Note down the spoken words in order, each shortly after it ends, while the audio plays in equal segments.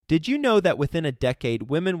Did you know that within a decade,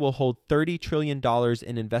 women will hold $30 trillion in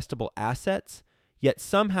investable assets? Yet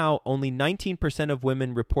somehow only 19% of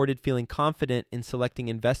women reported feeling confident in selecting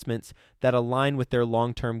investments that align with their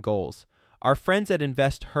long-term goals. Our friends at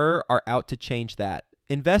InvestHer are out to change that.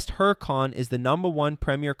 InvestHerCon is the #1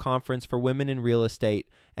 premier conference for women in real estate,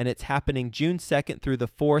 and it's happening June 2nd through the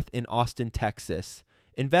 4th in Austin, Texas.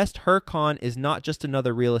 InvestHerCon is not just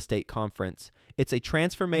another real estate conference. It's a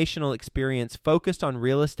transformational experience focused on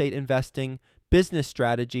real estate investing, business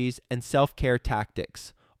strategies, and self-care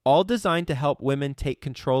tactics, all designed to help women take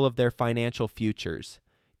control of their financial futures.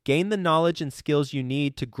 Gain the knowledge and skills you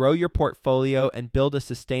need to grow your portfolio and build a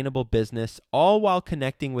sustainable business, all while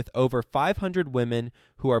connecting with over 500 women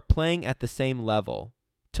who are playing at the same level.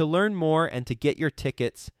 To learn more and to get your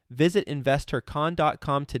tickets, visit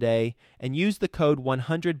InvestHerCon.com today and use the code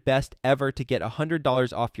 100BESTEVER to get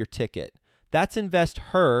 $100 off your ticket. That's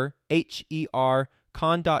InvestHer, H-E-R,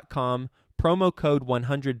 con.com, promo code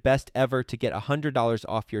 100BESTEVER to get $100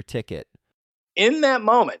 off your ticket. In that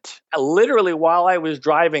moment, literally while I was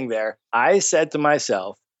driving there, I said to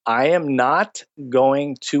myself, I am not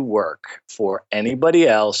going to work for anybody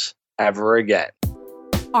else ever again.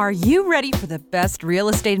 Are you ready for the best real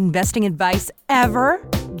estate investing advice ever?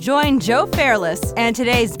 Join Joe Fairless and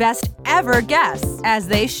today's best ever guests as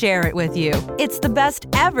they share it with you. It's the best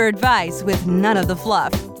ever advice with none of the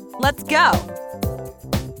fluff. Let's go.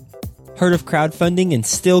 Heard of crowdfunding and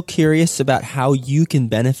still curious about how you can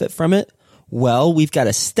benefit from it? Well, we've got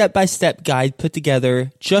a step-by-step guide put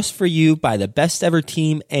together just for you by the Best Ever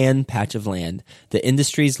team and Patch of Land, the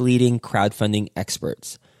industry's leading crowdfunding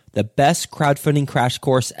experts. The best crowdfunding crash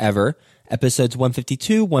course ever, episodes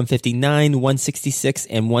 152, 159, 166,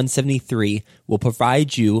 and 173 will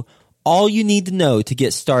provide you all you need to know to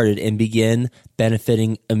get started and begin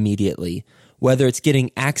benefiting immediately. Whether it's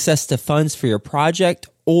getting access to funds for your project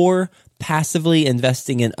or passively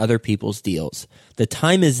investing in other people's deals. The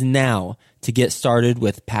time is now to get started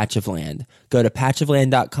with Patch of Land. Go to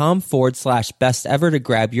patchofland.com/best ever to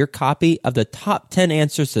grab your copy of the top 10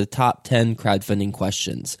 answers to the top 10 crowdfunding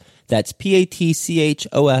questions. That's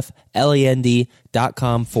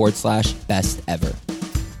patchofland.com/best ever.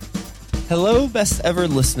 Hello, Best Ever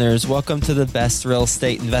listeners. Welcome to the best real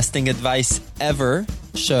estate investing advice ever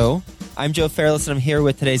show. I'm Joe Fairless, and I'm here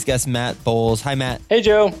with today's guest, Matt Bowles. Hi, Matt. Hey,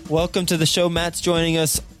 Joe. Welcome to the show. Matt's joining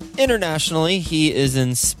us internationally. He is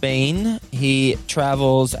in Spain. He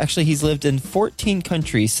travels. Actually, he's lived in 14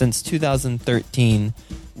 countries since 2013.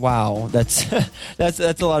 Wow, that's that's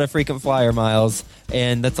a lot of frequent flyer miles,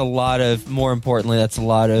 and that's a lot of, more importantly, that's a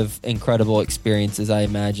lot of incredible experiences, I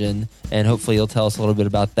imagine, and hopefully you'll tell us a little bit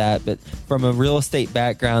about that. But from a real estate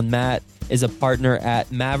background, Matt is a partner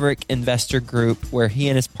at Maverick Investor Group, where he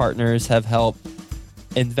and his partners have helped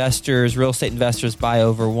investors, real estate investors, buy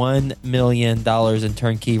over $1 million in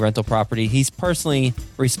turnkey rental property. He's personally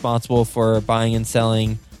responsible for buying and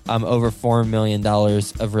selling over $4 million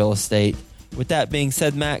of real estate. With that being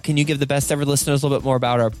said, Matt, can you give the Best Ever listeners a little bit more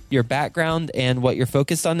about your background and what you're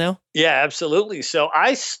focused on now? Yeah, absolutely. So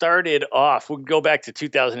I started off, we'll go back to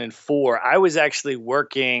 2004. I was actually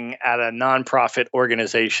working at a nonprofit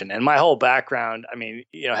organization, and my whole background,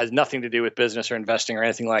 has nothing to do with business or investing or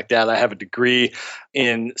anything like that. I have a degree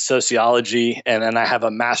in sociology, and then I have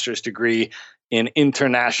a master's degree in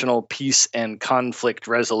international peace and conflict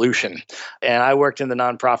resolution. And I worked in the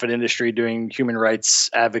nonprofit industry doing human rights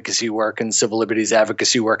advocacy work and civil liberties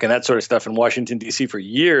advocacy work and that sort of stuff in Washington, D.C. for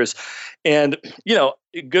years. And,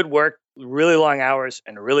 good work, really long hours,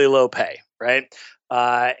 and really low pay, right?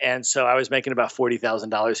 And so I was making about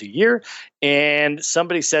 $40,000 a year. And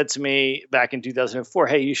somebody said to me back in 2004,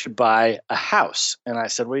 hey, you should buy a house. And I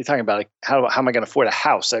said, what are you talking about? Like, how am I going to afford a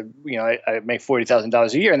house? I make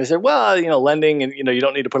 $40,000 a year. And they said, well, lending and, you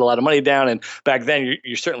don't need to put a lot of money down. And back then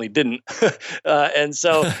you certainly didn't. and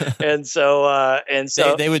so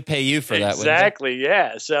they would pay you for that. Exactly.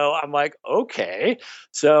 Yeah. So I'm like, okay.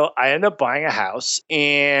 So I ended up buying a house,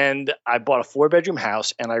 and I bought a 4-bedroom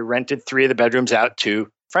house, and I rented 3 of the bedrooms out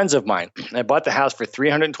to friends of mine. I bought the house for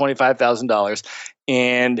 $325,000,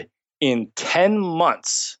 and in 10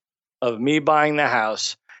 months of me buying the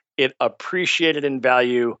house, it appreciated in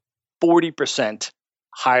value 40%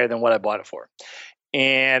 higher than what I bought it for.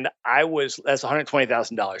 And that's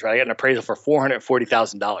 $120,000, right? I got an appraisal for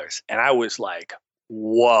 $440,000. And I was like,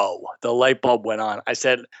 whoa, the light bulb went on. I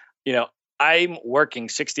said, I'm working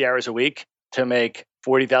 60 hours a week to make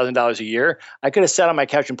 $40,000 a year, I could have sat on my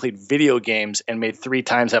couch and played video games and made 3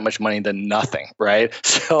 times that much money than nothing, right?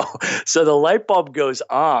 So the light bulb goes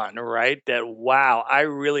on, right? That, wow, I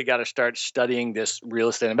really got to start studying this real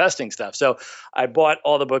estate investing stuff. So I bought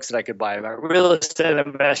all the books that I could buy about real estate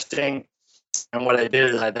investing. And what I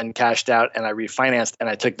did is I then cashed out and I refinanced, and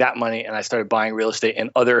I took that money and I started buying real estate in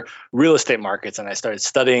other real estate markets. And I started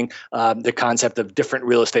studying the concept of different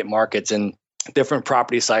real estate markets and different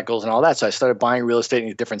property cycles and all that. So I started buying real estate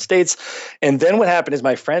in different states. And then what happened is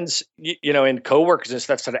my friends, and coworkers and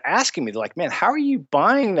stuff started asking me, they're like, man, how are you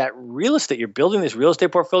buying that real estate? You're building this real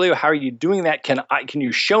estate portfolio. How are you doing that? Can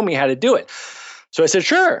you show me how to do it? So I said,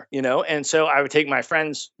 sure, and so I would take my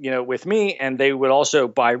friends, with me, and they would also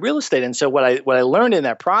buy real estate. And so what I learned in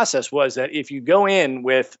that process was that if you go in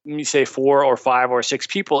with, let me say, 4 or 5 or 6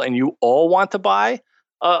 people, and you all want to buy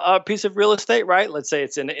a piece of real estate, right? Let's say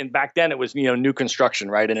it's in back then it was, new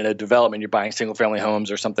construction, right? And in a development, you're buying single family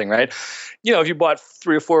homes or something, right? If you bought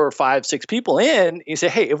 3 or 4 or 5, 6 people in, you say,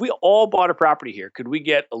 hey, if we all bought a property here, could we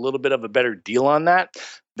get a little bit of a better deal on that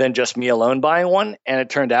than just me alone buying one? And it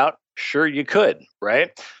turned out, sure you could,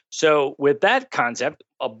 right? So with that concept,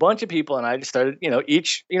 a bunch of people and I just started,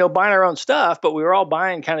 each, buying our own stuff, but we were all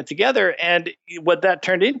buying kind of together. And what that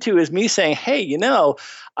turned into is me saying, hey,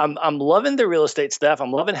 I'm loving the real estate stuff.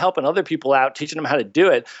 I'm loving helping other people out, teaching them how to do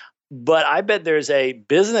it. But I bet there's a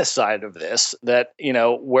business side of this that,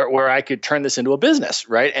 where I could turn this into a business,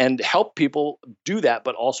 right? And help people do that,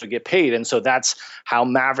 but also get paid. And so that's how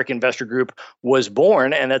Maverick Investor Group was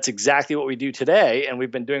born. And that's exactly what we do today. And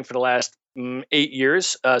we've been doing for the last 8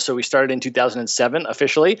 years. So we started in 2007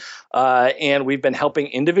 officially. And we've been helping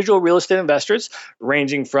individual real estate investors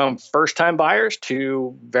ranging from first-time buyers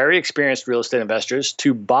to very experienced real estate investors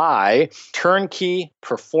to buy turnkey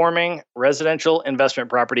performing residential investment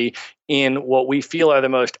property in what we feel are the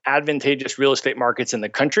most advantageous real estate markets in the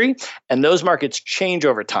country. And those markets change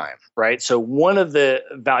over time, right? So one of the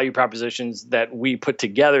value propositions that we put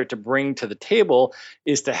together to bring to the table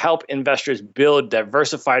is to help investors build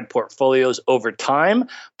diversified portfolios over time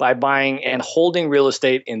by buying and holding real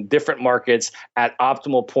estate in different markets at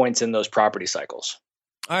optimal points in those property cycles.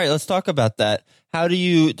 All right, let's talk about that. How do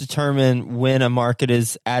you determine when a market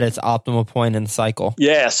is at its optimal point in the cycle?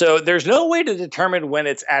 Yeah, so there's no way to determine when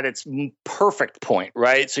it's at its perfect point,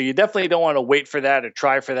 right? So you definitely don't want to wait for that or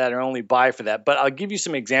try for that or only buy for that. But I'll give you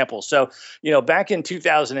some examples. So, back in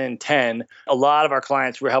 2010, a lot of our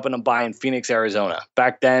clients were helping them buy in Phoenix, Arizona.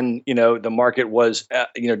 Back then, the market was,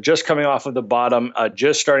 just coming off of the bottom,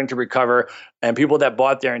 just starting to recover. And people that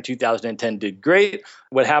bought there in 2010 did great.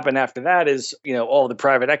 What happened after that is, all the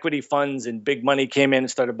private equity funds and big money came in and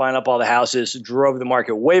started buying up all the houses, drove the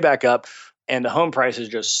market way back up. And the home prices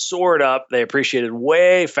just soared up. They appreciated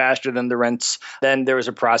way faster than the rents. Then there was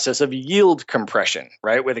a process of yield compression,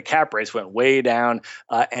 right, where the cap rates went way down.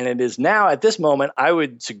 And it is now, at this moment, I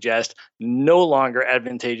would suggest, no longer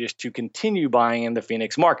advantageous to continue buying in the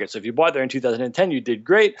Phoenix market. So if you bought there in 2010, you did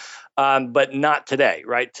great, but not today,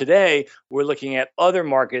 right? Today, we're looking at other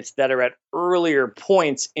markets that are at earlier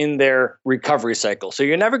points in their recovery cycle. So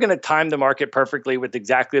you're never going to time the market perfectly with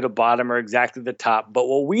exactly the bottom or exactly the top. But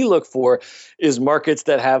what we look for is markets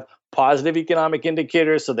that have positive economic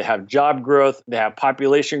indicators. So they have job growth, they have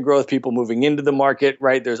population growth, people moving into the market,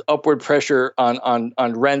 right? There's upward pressure on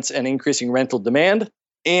rents and increasing rental demand.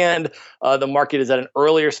 And the market is at an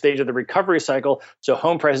earlier stage of the recovery cycle. So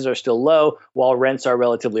home prices are still low while rents are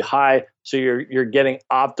relatively high. So you're getting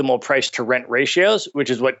optimal price to rent ratios, which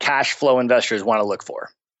is what cash flow investors want to look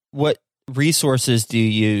for. What resources do you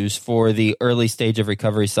use for the early stage of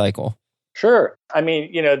recovery cycle? Sure. I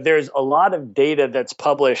mean, there's a lot of data that's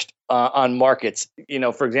published on markets.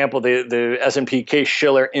 For example, the S&P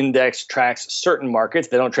Case-Shiller Index tracks certain markets.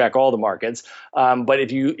 They don't track all the markets. But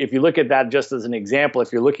if you look at that just as an example,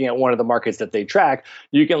 if you're looking at one of the markets that they track,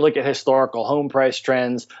 you can look at historical home price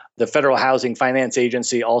trends. The Federal Housing Finance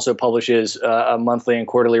Agency also publishes monthly and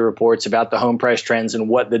quarterly reports about the home price trends and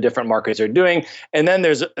what the different markets are doing. And then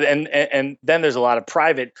there's a lot of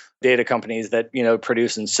private data companies that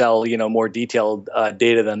produce and sell more detailed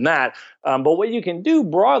data than that. But what you can do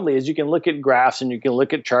broadly is you can look at graphs and you can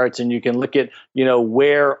look at charts and you can look at,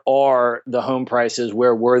 where are the home prices?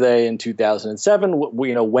 Where were they in 2007?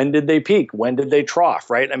 When did they peak? When did they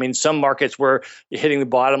trough, right? I mean, some markets were hitting the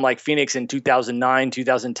bottom like Phoenix in 2009,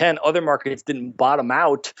 2010. Other markets didn't bottom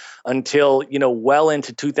out until, well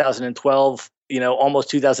into 2012, almost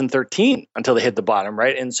 2013 until they hit the bottom,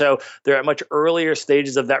 right? And so they're at much earlier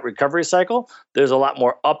stages of that recovery cycle. There's a lot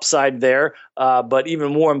more upside there. But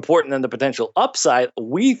even more important than the potential upside,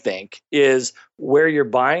 we think, is where you're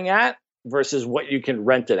buying at versus what you can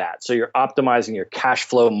rent it at. So you're optimizing your cash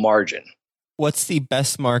flow margin. What's the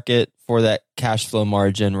best market for that cash flow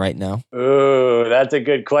margin right now? Oh, that's a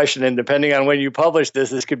good question. And depending on when you publish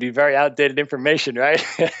this could be very outdated information, right?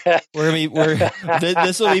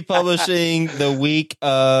 This will be publishing the week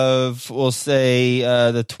of, we'll say,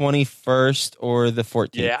 the 21st or the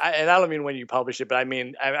 14th. Yeah, and I don't mean when you publish it, but I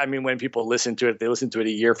mean when people listen to it, they listen to it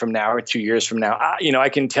a year from now or 2 years from now. I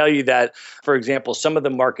can tell you that, for example, some of the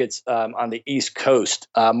markets on the East Coast,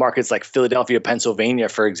 markets like Philadelphia, Pennsylvania,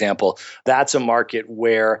 for example, that's a market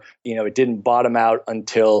where, it didn't bottom out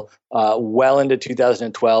until well into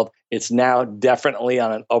 2012. It's now definitely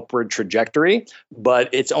on an upward trajectory, but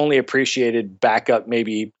it's only appreciated back up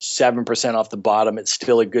maybe 7% off the bottom. It's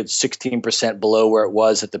still a good 16% below where it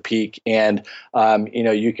was at the peak. And,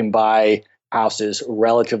 you can buy houses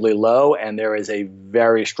relatively low, and there is a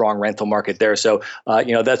very strong rental market there. So,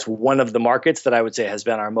 that's one of the markets that I would say has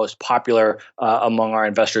been our most popular among our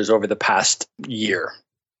investors over the past year.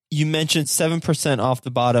 You mentioned 7% off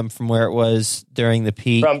the bottom from where it was during the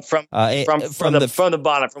peak. From the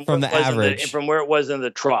bottom, from the average, from where it was in the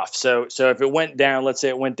trough. So if it went down, let's say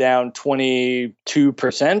it went down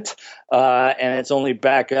 22%, and it's only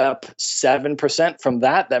back up 7% from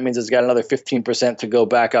that. That means it's got another 15% to go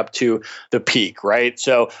back up to the peak, right?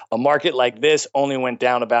 So a market like this only went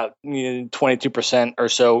down about 22% or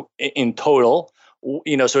so in total.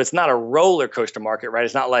 So it's not a roller coaster market, right?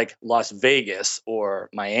 It's not like Las Vegas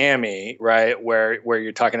or Miami, right? Where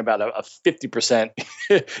you're talking about a 50%,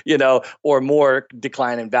 or more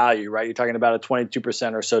decline in value, right? You're talking about a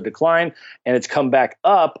 22% or so decline, and it's come back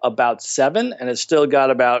up about 7%, and it's still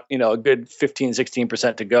got about, a good 15,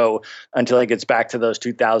 16% to go until it gets back to those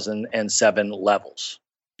 2007 levels.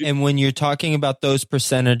 And when you're talking about those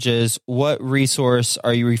percentages, what resource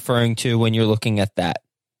are you referring to when you're looking at that?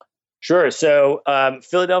 Sure. So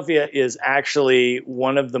Philadelphia is actually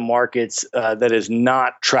one of the markets that is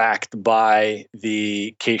not tracked by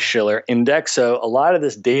the Case-Shiller index. So a lot of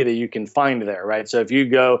this data you can find there, right? So if you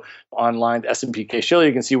go online to S&P Case-Shiller,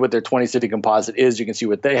 you can see what their 20-city composite is. You can see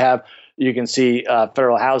what they have. You can see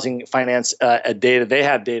Federal Housing Finance data. They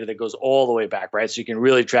have data that goes all the way back, right? So you can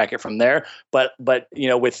really track it from there. But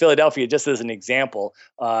with Philadelphia, just as an example,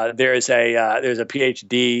 there's a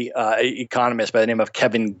PhD economist by the name of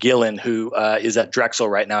Kevin Gillen who is at Drexel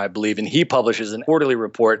right now, I believe, and he publishes an quarterly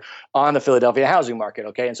report on the Philadelphia housing market.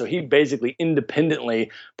 Okay, and so he basically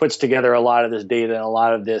independently puts together a lot of this data and a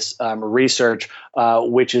lot of this research,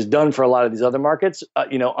 which is done for a lot of these other markets,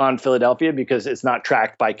 on Philadelphia because it's not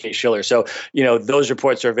tracked by Case-Shiller. So, those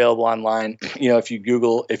reports are available online, if you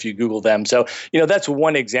Google them. So, that's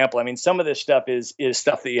one example. I mean, some of this stuff is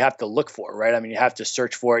stuff that you have to look for, right? I mean, you have to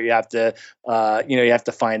search for it. You have to, you have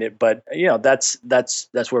to find it. But,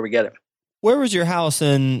 that's where we get it. Where was your house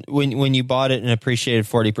when you bought it and appreciated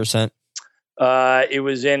 40%? It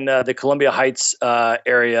was in the Columbia Heights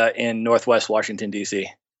area in Northwest Washington, D.C.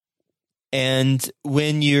 And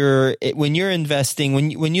when you're investing,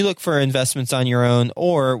 when you look for investments on your own,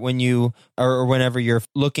 or whenever you're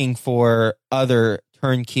looking for other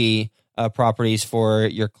turnkey properties for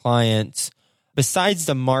your clients, besides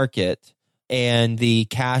the market and the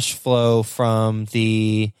cash flow from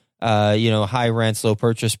the high rents, low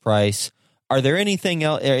purchase price, are there anything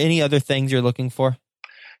else? Any other things you're looking for?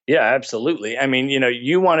 Yeah, absolutely. I mean,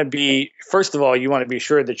 you want to be, first of all, you want to be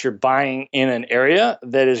sure that you're buying in an area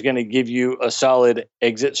that is going to give you a solid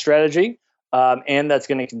exit strategy, and that's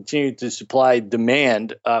going to continue to supply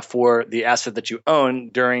demand for the asset that you own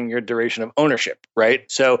during your duration of ownership,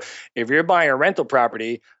 right? So if you're buying a rental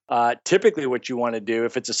property, typically what you want to do,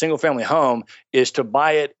 if it's a single family home, is to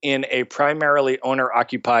buy it in a primarily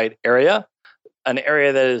owner-occupied area, an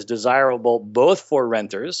area that is desirable both for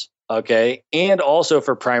renters, okay, and also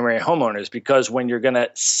for primary homeowners, because when you're going to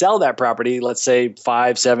sell that property, let's say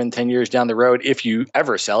 5, 7, 10 years down the road, if you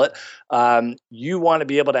ever sell it, you want to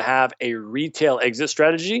be able to have a retail exit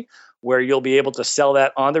strategy where you'll be able to sell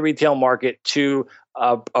that on the retail market to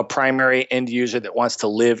a primary end user that wants to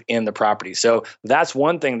live in the property. So that's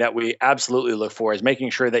one thing that we absolutely look for, is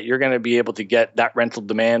making sure that you're going to be able to get that rental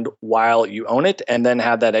demand while you own it, and then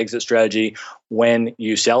have that exit strategy when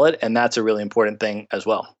you sell it. And that's a really important thing as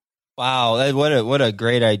well. Wow, what a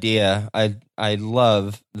great idea. I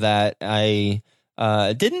love that. I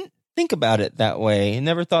didn't think about it that way. I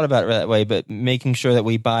never thought about it that way, but making sure that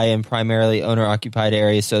we buy in primarily owner-occupied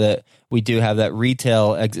areas so that we do have that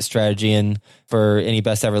retail exit strategy. And for any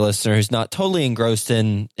best ever listener who's not totally engrossed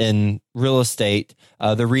in real estate,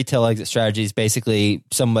 the retail exit strategy is basically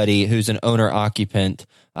somebody who's an owner occupant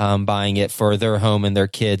buying it for their home and their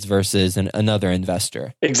kids versus another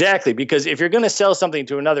investor. Exactly. Because if you're going to sell something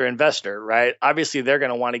to another investor, right, obviously they're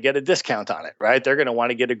going to want to get a discount on it, right? They're going to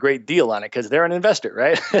want to get a great deal on it because they're an investor,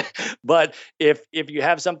 right? But if you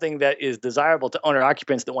have something that is desirable to owner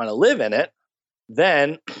occupants that want to live in it,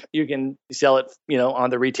 then you can sell it, on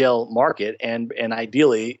the retail market and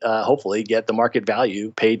ideally, hopefully get the market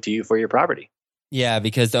value paid to you for your property. Yeah,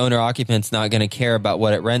 because the owner occupant's not going to care about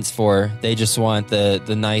what it rents for. They just want the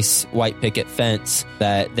nice white picket fence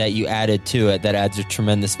that you added to it that adds a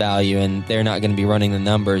tremendous value, and they're not going to be running the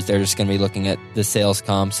numbers. They're just going to be looking at the sales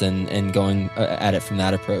comps and going at it from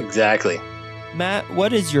that approach. Exactly. Matt,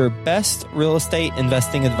 what is your best real estate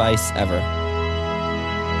investing advice ever?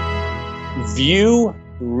 View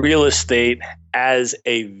real estate as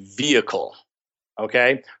a vehicle.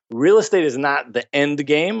 Okay. Real estate is not the end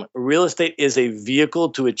game. Real estate is a vehicle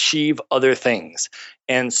to achieve other things.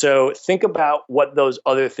 And so think about what those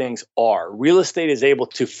other things are. Real estate is able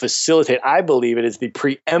to facilitate, I believe it is the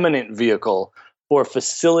preeminent vehicle for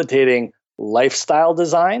facilitating lifestyle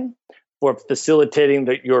design, for facilitating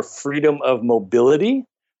your freedom of mobility,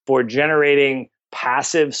 for generating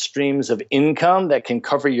passive streams of income that can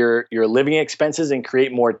cover your living expenses and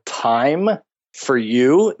create more time for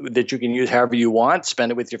you that you can use however you want, spend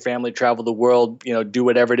it with your family, travel the world, do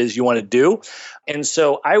whatever it is you want to do. And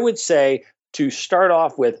so I would say to start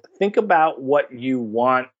off with, think about what you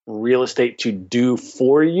want real estate to do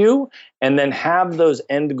for you, and then have those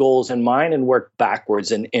end goals in mind and work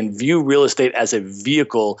backwards and view real estate as a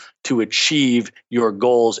vehicle to achieve your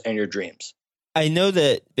goals and your dreams. I know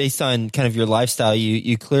that based on kind of your lifestyle,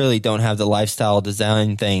 you clearly don't have the lifestyle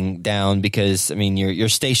design thing down because, you're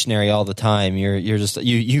stationary all the time. You're just,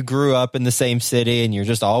 you grew up in the same city and you're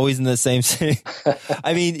just always in the same city.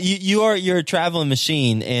 You're a traveling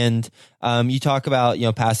machine, and you talk about,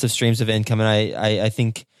 passive streams of income. And I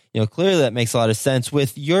think, clearly that makes a lot of sense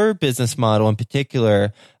with your business model in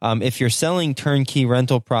particular. If you're selling turnkey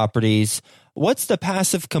rental properties, what's the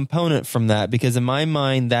passive component from that? Because in my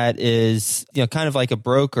mind, that is, kind of like a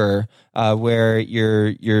broker, where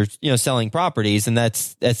you're selling properties, and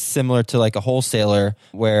that's similar to like a wholesaler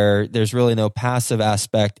where there's really no passive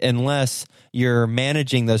aspect unless you're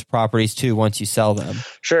managing those properties too once you sell them.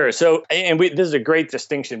 Sure. So, this is a great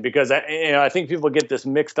distinction because I think people get this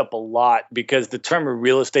mixed up a lot because the term of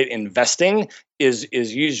real estate investing is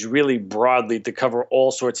used really broadly to cover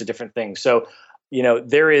all sorts of different things. So,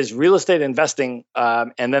 there is real estate investing,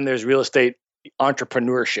 and then there's real estate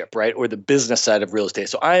entrepreneurship, right? Or the business side of real estate.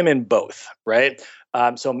 So I am in both, right?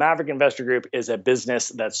 So Maverick Investor Group is a business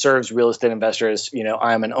that serves real estate investors.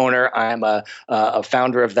 I'm an owner. I am a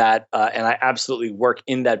founder of that, and I absolutely work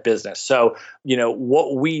in that business. So,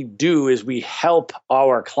 what we do is we help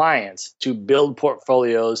our clients to build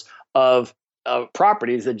portfolios of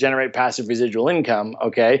properties that generate passive residual income.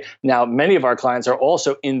 Okay. Now, many of our clients are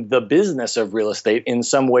also in the business of real estate in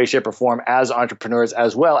some way, shape, or form as entrepreneurs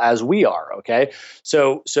as well as we are. Okay.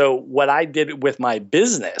 So what I did with my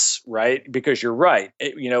business, right? Because you're right.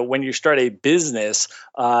 When you start a business,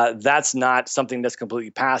 that's not something that's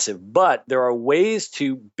completely passive, but there are ways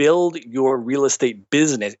to build your real estate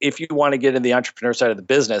business. If you want to get in the entrepreneur side of the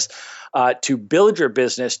business, to build your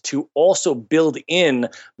business, to also build in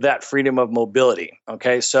that freedom of mobility.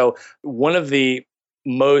 Okay. So one of the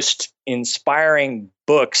most inspiring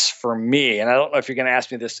books for me, and I don't know if you're going to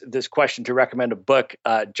ask me this question to recommend a book,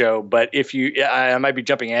 Joe, but I might be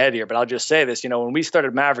jumping ahead here, but I'll just say this. When we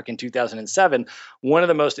started Maverick in 2007, one of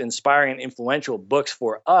the most inspiring and influential books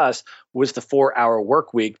for us was The 4-Hour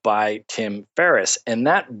Workweek by Tim Ferriss. And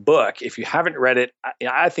that book, if you haven't read it,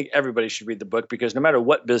 I think everybody should read the book because no matter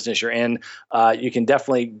what business you're in, you can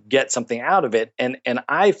definitely get something out of it. And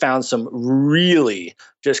I found some really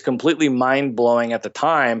just completely mind-blowing at the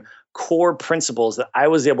time core principles that I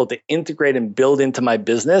was able to integrate and build into my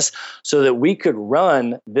business so that we could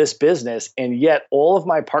run this business, and yet all of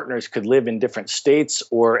my partners could live in different states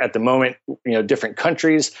or at the moment, different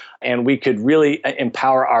countries, and we could really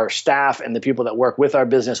empower our staff and the people that work with our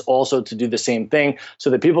business also to do the same thing so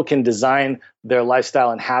that people can design their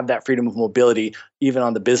lifestyle and have that freedom of mobility even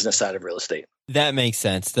on the business side of real estate. That makes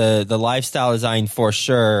sense. The lifestyle design for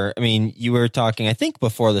sure. You were talking, I think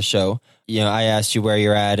before the show, I asked you where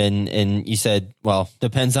you're at and you said, well,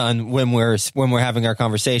 depends on when we're having our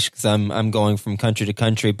conversation because I'm going from country to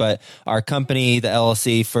country, but our company, the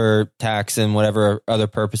LLC for tax and whatever other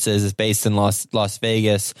purposes is based in Las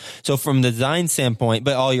Vegas. So from the design standpoint,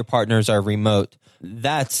 but all your partners are remote.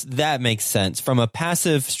 That makes sense. From a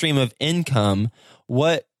passive stream of income,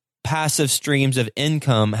 what passive streams of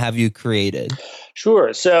income have you created?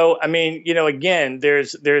 Sure. So, I mean, again,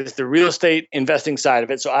 there's the real estate investing side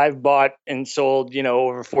of it. So I've bought and sold,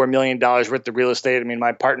 over $4 million worth of real estate. I mean,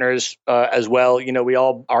 my partners as well, we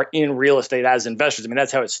all are in real estate as investors. I mean,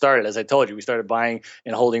 that's how it started. As I told you, we started buying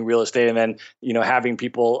and holding real estate and then, having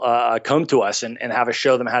people come to us and have us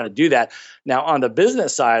show them how to do that. Now, on the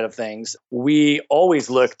business side of things, we always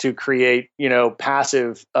look to create,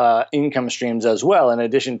 passive income streams as well, in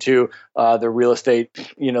addition to the real estate,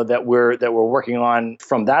 that we're working on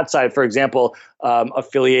from that side. For example,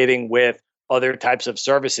 affiliating with other types of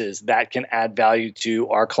services that can add value to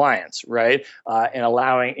our clients, right? And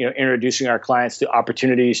allowing, introducing our clients to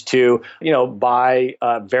opportunities to, buy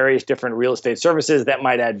various different real estate services that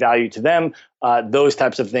might add value to them. Those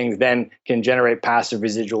types of things then can generate passive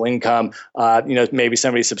residual income. Maybe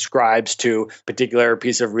somebody subscribes to a particular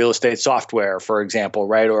piece of real estate software, for example,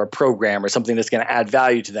 right? Or a program or something that's going to add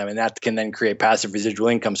value to them. And that can then create passive residual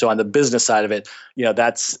income. So on the business side of it,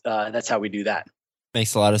 that's how we do that.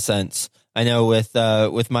 Makes a lot of sense. I know with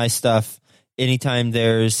my stuff, anytime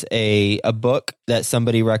there's a book that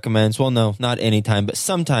somebody recommends, well, no, not anytime, but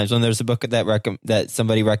sometimes when there's a book that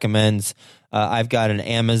somebody recommends, I've got an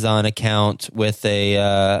Amazon account with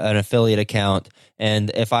an affiliate account,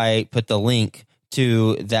 and if I put the link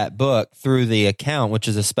to that book through the account, which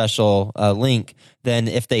is a special link, then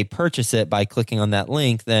if they purchase it by clicking on that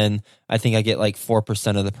link, then I think I get like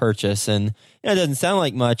 4% of the purchase. And it doesn't sound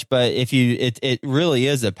like much, but if it really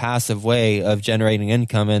is a passive way of generating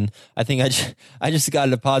income. And I think I just got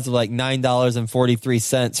a deposit of like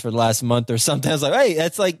 $9.43 for the last month or something. I was like, hey,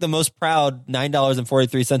 that's like the most proud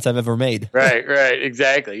 $9.43 I've ever made. Right,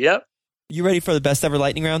 exactly. Yep. You ready for the best ever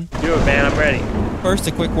lightning round? Do it, man. I'm ready. First,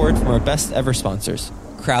 a quick word from our best ever sponsors.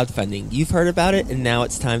 Crowdfunding. You've heard about it, and now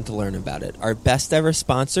it's time to learn about it. Our best ever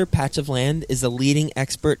sponsor, Patch of Land, is a leading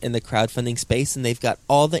expert in the crowdfunding space, and they've got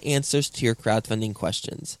all the answers to your crowdfunding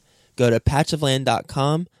questions. Go to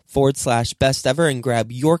patchofland.com/best ever and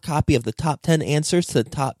grab your copy of the top 10 answers to the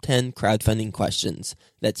top 10 crowdfunding questions.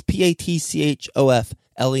 That's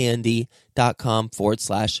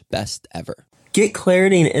patchofland.com/best ever. Get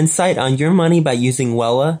clarity and insight on your money by using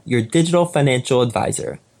Wella, your digital financial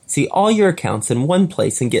advisor. See all your accounts in one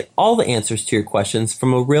place and get all the answers to your questions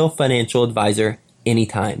from a real financial advisor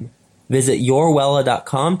anytime. Visit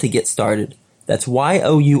yourwella.com to get started. That's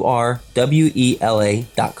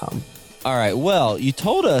YOURWELA.com. All right, well, you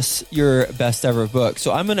told us your best ever book,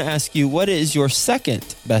 so I'm going to ask you, what is your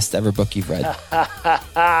second best ever book you've read?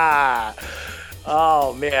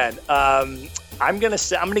 Oh, man. I'm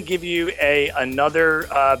gonna give you another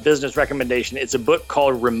business recommendation. It's a book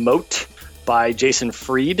called Remote by Jason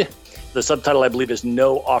Fried. The subtitle, I believe, is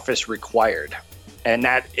No Office Required, and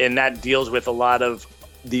that deals with a lot of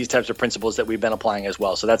these types of principles that we've been applying as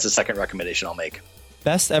well. So that's the second recommendation I'll make.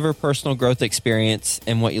 Best ever personal growth experience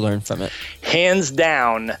and what you learned from it. Hands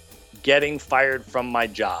down, getting fired from my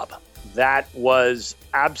job. That was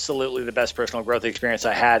absolutely the best personal growth experience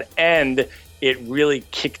I had, and it really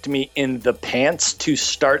kicked me in the pants to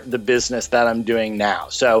start the business that I'm doing now.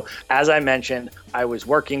 So as I mentioned, I was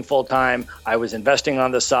working full time. I was investing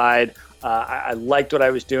on the side. I liked what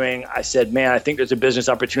I was doing. I said, man, I think there's a business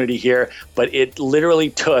opportunity here. But it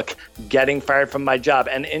literally took getting fired from my job,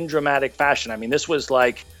 and in dramatic fashion. I mean, this was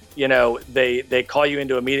like, they call you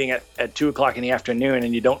into a meeting at 2:00 in the afternoon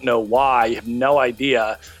and you don't know why. You have no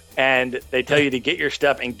idea. And they tell you to get your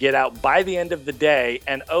stuff and get out by the end of the day.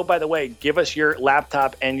 And, oh, by the way, give us your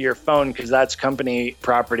laptop and your phone because that's company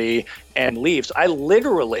property, and leave. So I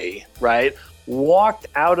literally, walked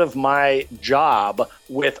out of my job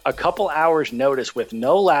with a couple hours notice with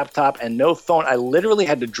no laptop and no phone. I literally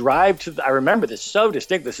had to drive I remember this so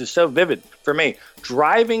distinct. This is so vivid for me.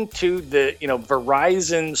 Driving to the,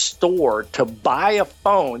 Verizon store to buy a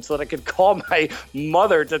phone so that I could call my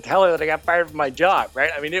mother to tell her that I got fired from my job,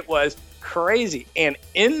 right? I mean, it was crazy. And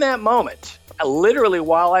in that moment, literally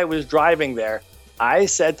while I was driving there, I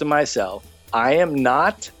said to myself, I am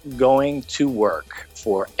not going to work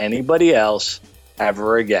for anybody else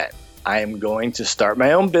ever again. I am going to start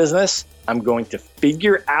my own business. I'm going to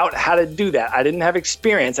figure out how to do that. I didn't have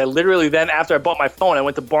experience. I literally then, after I bought my phone, I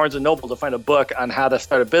went to Barnes & Noble to find a book on how to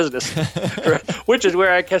start a business, which is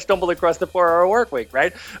where I stumbled across the 4-hour work week,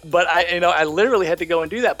 right? But I literally had to go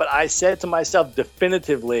and do that. But I said to myself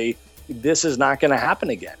definitively, this is not going to happen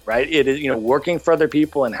again, right? It is, working for other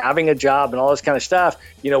people and having a job and all this kind of stuff.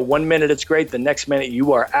 1 minute it's great, the next minute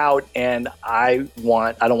you are out, and I don't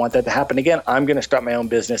want that to happen again. I'm going to start my own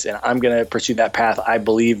business and I'm going to pursue that path. I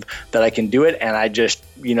believe that I can do it, and I just,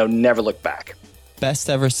 never look back.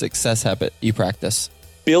 Best ever success habit you practice?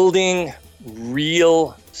 Building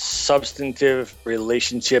real substantive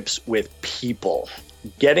relationships with people.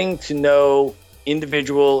 Getting to know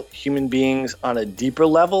individual human beings on a deeper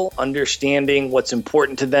level, understanding what's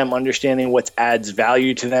important to them, understanding what adds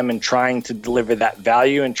value to them, and trying to deliver that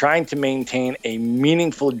value and trying to maintain a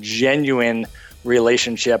meaningful, genuine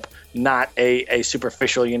relationship, not a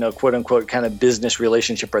superficial, quote unquote, kind of business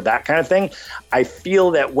relationship or that kind of thing. I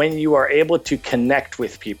feel that when you are able to connect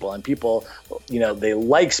with people and people, they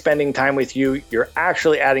like spending time with you, you're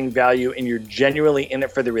actually adding value and you're genuinely in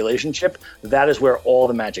it for the relationship, that is where all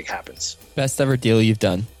the magic happens. Best ever deal you've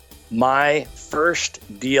done? My first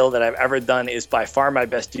deal that I've ever done is by far my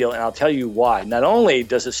best deal, and I'll tell you why. Not only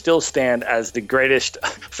does it still stand as the greatest,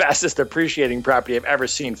 fastest appreciating property I've ever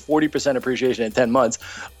seen, 40% appreciation in 10 months,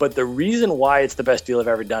 but the reason why it's the best deal I've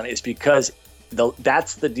ever done is because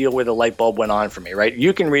that's the deal where the light bulb went on for me, right?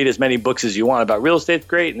 You can read as many books as you want about real estate,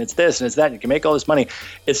 great, and it's this and it's that, and you can make all this money.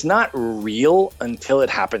 It's not real until it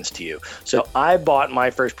happens to you. So I bought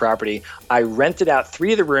my first property. I rented out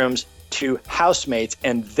 3 of the rooms to housemates,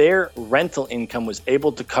 and their rental income was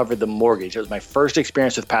able to cover the mortgage. It was my first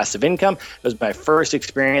experience with passive income. It was my first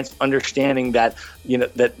experience understanding that,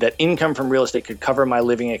 that income from real estate could cover my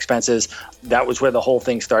living expenses. That was where the whole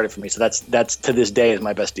thing started for me. So that's to this day is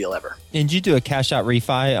my best deal ever. And did you do a cash out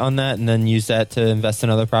refi on that and then use that to invest in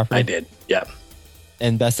other property? I did. Yeah.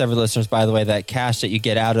 And best ever listeners, by the way, that cash that you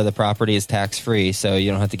get out of the property is tax free, so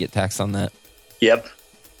you don't have to get taxed on that. Yep.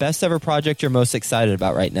 Best ever project you're most excited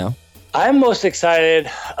about right now? I'm most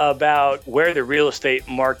excited about where the real estate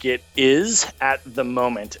market is at the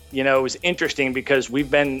moment. It was interesting because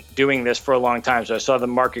we've been doing this for a long time. So I saw the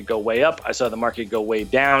market go way up. I saw the market go way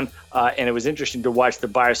down. And it was interesting to watch the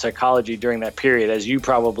buyer psychology during that period. As you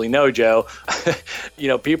probably know, Joe,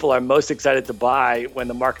 people are most excited to buy when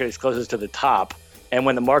the market is closest to the top. And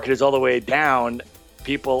when the market is all the way down,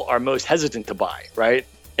 people are most hesitant to buy, right?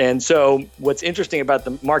 And so what's interesting about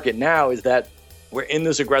the market now is that we're in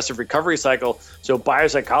this aggressive recovery cycle. So buyer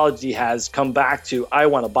psychology has come back to, I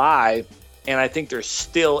want to buy. And I think there's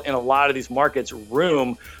still in a lot of these markets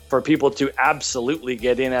room for people to absolutely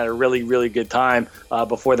get in at a really, really good time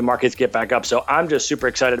before the markets get back up. So I'm just super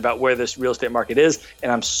excited about where this real estate market is.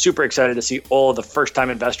 And I'm super excited to see all the first time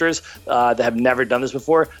investors that have never done this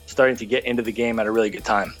before starting to get into the game at a really good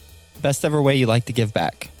time. Best ever way you like to give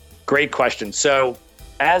back? Great question. So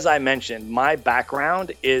as I mentioned, my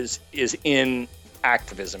background is in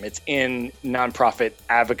activism. It's in nonprofit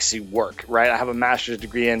advocacy work, right? I have a master's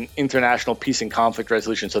degree in international peace and conflict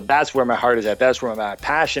resolution. So that's where my heart is at. That's where my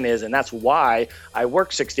passion is. And that's why I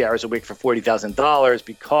work 60 hours a week for $40,000,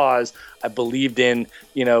 because I believed in,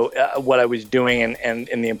 what I was doing and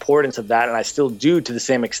the importance of that. And I still do to the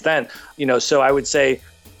same extent, so I would say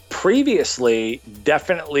previously,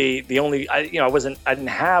 definitely I didn't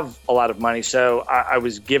have a lot of money. So I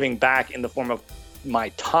was giving back in the form of my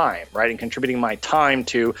time, right? And contributing my time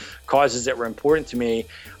to causes that were important to me.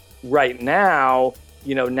 Right now,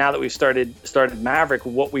 now that we've started Maverick,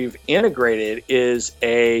 what we've integrated is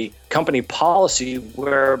a company policy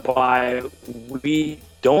whereby we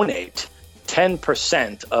donate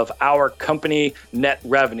 10% of our company net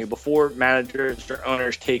revenue before managers or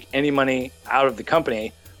owners take any money out of the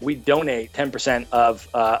company. We donate 10%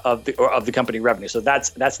 of the company revenue. So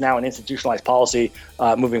that's now an institutionalized policy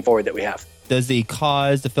moving forward that we have. Does the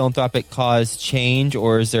philanthropic cause change,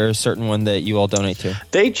 or is there a certain one that you all donate to?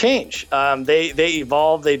 They change. They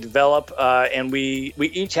evolve, they develop, and we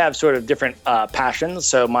each have sort of different passions.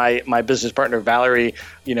 So my business partner, Valerie,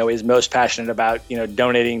 is most passionate about,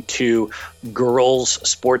 donating to girls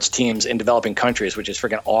sports teams in developing countries, which is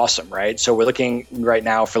freaking awesome, right? So we're looking right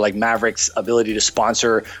now for like Maverick's ability to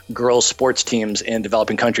sponsor girls sports teams in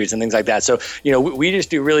developing countries and things like that. So, we just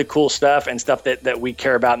do really cool stuff and stuff that we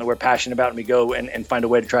care about and that we're passionate about, and we go and find a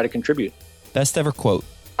way to try to contribute. Best ever quote?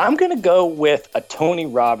 I'm going to go with a Tony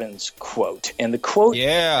Robbins quote. And the quote,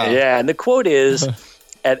 and the quote is,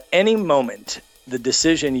 at any moment, the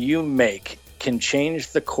decision you make can change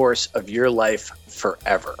the course of your life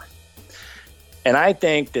forever. And I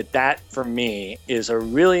think that for me is a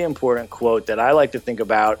really important quote that I like to think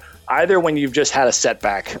about either when you've just had a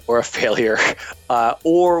setback or a failure,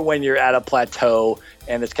 or when you're at a plateau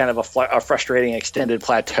and it's kind of a frustrating extended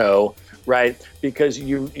plateau, right? Because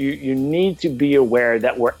you need to be aware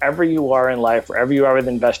that wherever you are in life, wherever you are with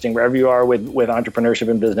investing, wherever you are with entrepreneurship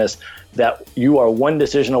and business, that you are one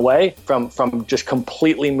decision away from just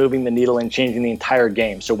completely moving the needle and changing the entire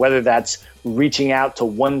game. So whether that's reaching out to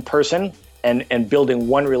one person and building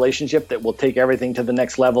one relationship that will take everything to the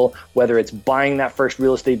next level, whether it's buying that first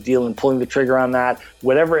real estate deal and pulling the trigger on that,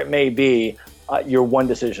 whatever it may be, you're one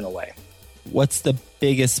decision away. What's the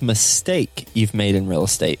biggest mistake you've made in real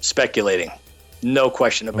estate? Speculating. No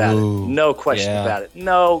question about it. No question about it.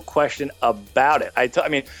 No question about it. I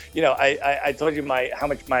told you how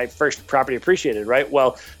much my first property appreciated, right?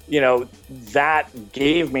 Well, that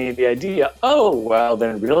gave me the idea,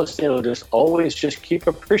 then real estate will just always just keep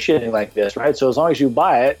appreciating like this, right? So as long as you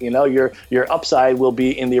buy it, your upside will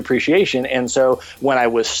be in the appreciation. And so when I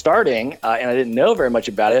was starting and I didn't know very much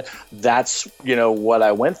about it, that's, what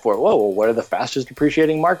I went for. What are the fastest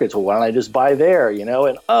appreciating markets? Well, why don't I just buy there, and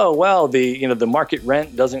the market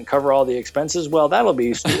rent doesn't cover all the expenses. Well, that'll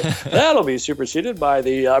be superseded by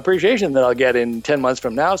the appreciation that I'll get in 10 months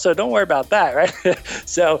from now. So don't worry about that, right?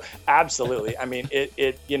 So absolutely. I mean,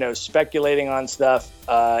 speculating on stuff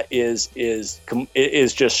is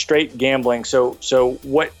just straight gambling. So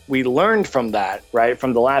what we learned from that, right,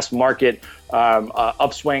 from the last market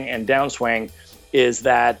upswing and downswing, is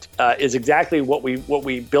exactly what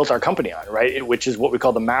we built our company on, right? Which is what we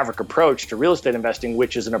call the Maverick approach to real estate investing,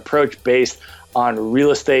 which is an approach based on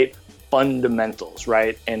real estate fundamentals,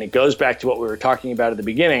 right? And it goes back to what we were talking about at the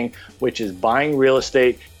beginning, which is buying real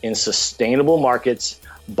estate in sustainable markets,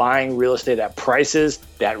 buying real estate at prices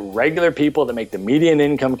that regular people that make the median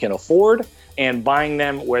income can afford, and buying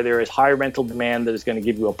them where there is high rental demand that is going to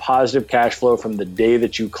give you a positive cash flow from the day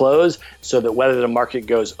that you close, so that whether the market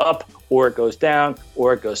goes up or it goes down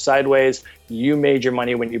or it goes sideways, you made your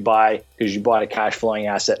money when you buy because you bought a cash flowing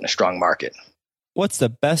asset in a strong market. What's the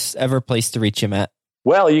best ever place to reach you, Matt?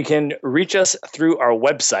 Well, you can reach us through our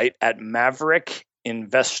website at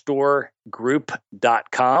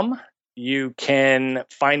maverickinvestorgroup.com. You can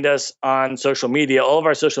find us on social media. All of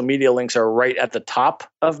our social media links are right at the top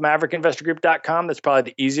of maverickinvestorgroup.com. That's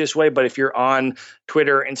probably the easiest way. But if you're on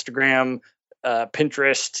Twitter, Instagram,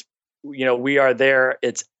 Pinterest, we are there.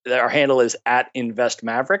 Our handle is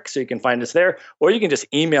 @InvestMaverick, so you can find us there. Or you can just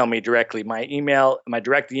email me directly. My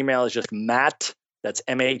direct email is just Matt, that's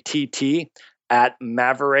MATT,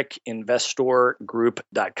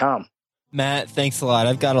 @maverickinvestorgroup.com. Matt, thanks a lot.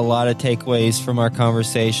 I've got a lot of takeaways from our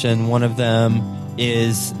conversation. One of them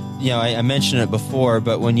is, I mentioned it before,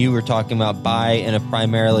 but when you were talking about buy in a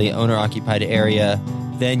primarily owner-occupied area,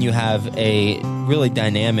 then you have a really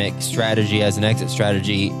dynamic strategy as an exit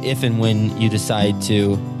strategy if and when you decide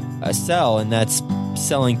to sell, and that's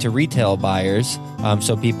selling to retail buyers.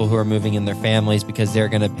 So people who are moving in their families because they're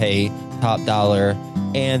going to pay top dollar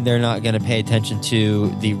and they're not going to pay attention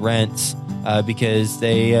to the rents because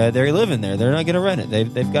they live in there. They're not going to rent it.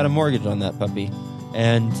 They've got a mortgage on that puppy.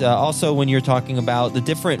 And also when you're talking about the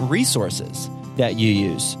different resources that you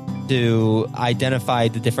use to identify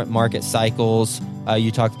the different market cycles.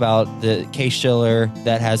 You talked about the Case-Shiller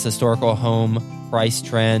that has historical home price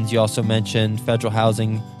trends. You also mentioned Federal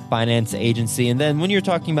Housing Finance Agency. And then when you're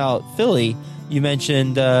talking about Philly, you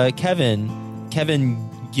mentioned Kevin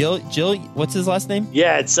Gill, what's his last name?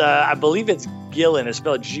 Yeah, it's I believe it's Gillen. It's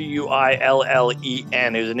spelled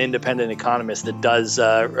Guillen, who's an independent economist that does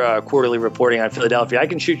quarterly reporting on Philadelphia. I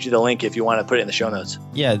can shoot you the link if you want to put it in the show notes.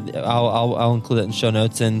 Yeah, I'll include it in the show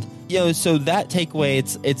notes. And so that takeaway,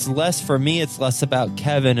 it's less for me. It's less about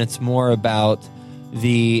Kevin. It's more about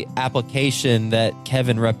the application that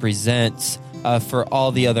Kevin represents for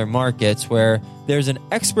all the other markets, where there's an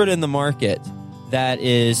expert in the market that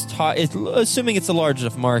is assuming it's a large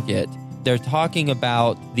enough market. They're talking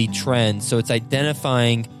about the trend. So it's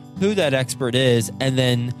identifying who that expert is and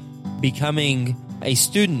then becoming a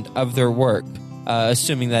student of their work,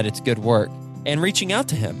 assuming that it's good work, and reaching out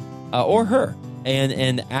to him or her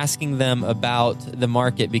and asking them about the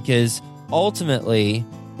market, because ultimately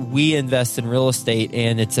we invest in real estate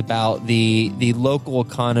and it's about the local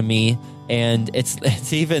economy. And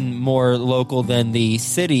it's even more local than the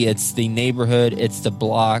city. It's the neighborhood, it's the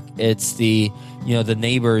block, it's the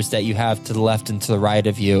neighbors that you have to the left and to the right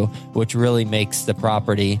of you, which really makes the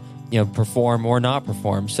property perform or not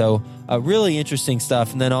perform. So really interesting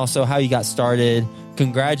stuff. And then also how you got started.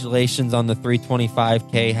 Congratulations on the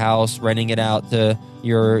 $325K house, renting it out to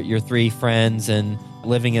your three friends and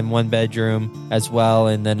living in one bedroom as well.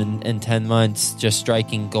 And then in 10 months, just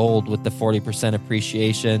striking gold with the 40%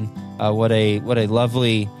 appreciation. What a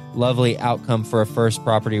lovely, lovely outcome for a first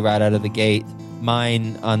property right out of the gate.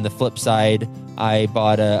 Mine, on the flip side, I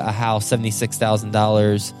bought a house,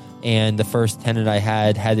 $76,000, and the first tenant I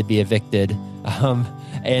had to be evicted.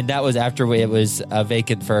 And that was after it was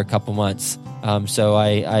vacant for a couple months. So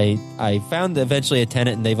I found eventually a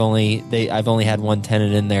tenant, and I've only had one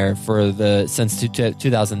tenant in there since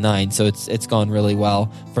 2009. So it's gone really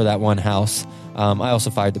well for that one house. I also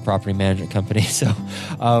fired the property management company, so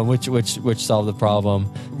which solved the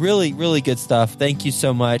problem. Really, really good stuff. Thank you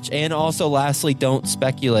so much. And also, lastly, don't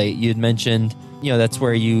speculate. You'd mentioned, that's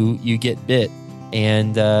where you get bit,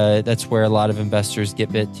 and that's where a lot of investors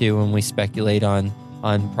get bit too when we speculate on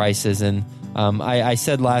prices. And I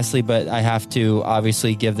said lastly, but I have to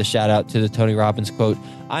obviously give the shout out to the Tony Robbins quote.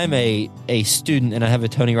 I'm a student, and I have a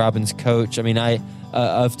Tony Robbins coach.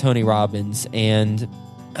 Of Tony Robbins, and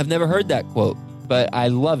I've never heard that quote, but I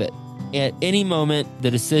love it. At any moment, the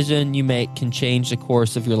decision you make can change the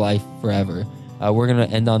course of your life forever. We're going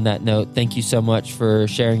to end on that note. Thank you so much for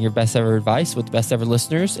sharing your best ever advice with the best ever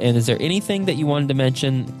listeners. And is there anything that you wanted to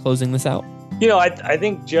mention closing this out? I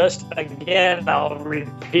think just, again, I'll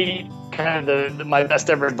repeat kind of my best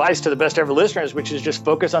ever advice to the best ever listeners, which is just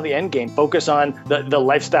focus on the end game. Focus on the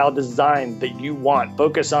lifestyle design that you want.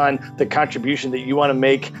 Focus on the contribution that you want to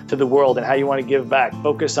make to the world and how you want to give back.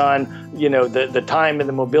 Focus on, the time and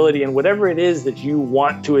the mobility and whatever it is that you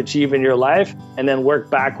want to achieve in your life, and then work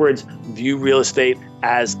backwards. View real estate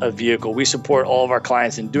as a vehicle. We support all of our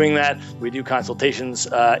clients in doing that. We do consultations,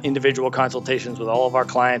 individual consultations with all of our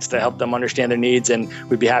clients to help them understand their needs, and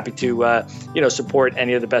we'd be happy to, support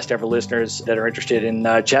any of the best ever listeners that are interested in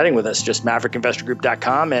chatting with us. Just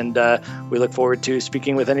MaverickInvestorGroup.com, and we look forward to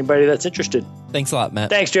speaking with anybody that's interested. Thanks a lot, Matt.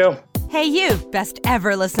 Thanks, Joe. Hey, you, best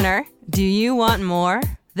ever listener. Do you want more?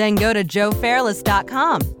 Then go to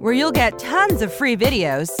joefairless.com, where you'll get tons of free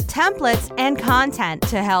videos, templates, and content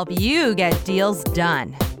to help you get deals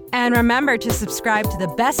done. And remember to subscribe to the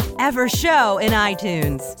Best Ever Show in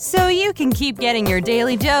iTunes, so you can keep getting your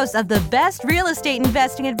daily dose of the best real estate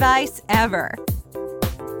investing advice ever.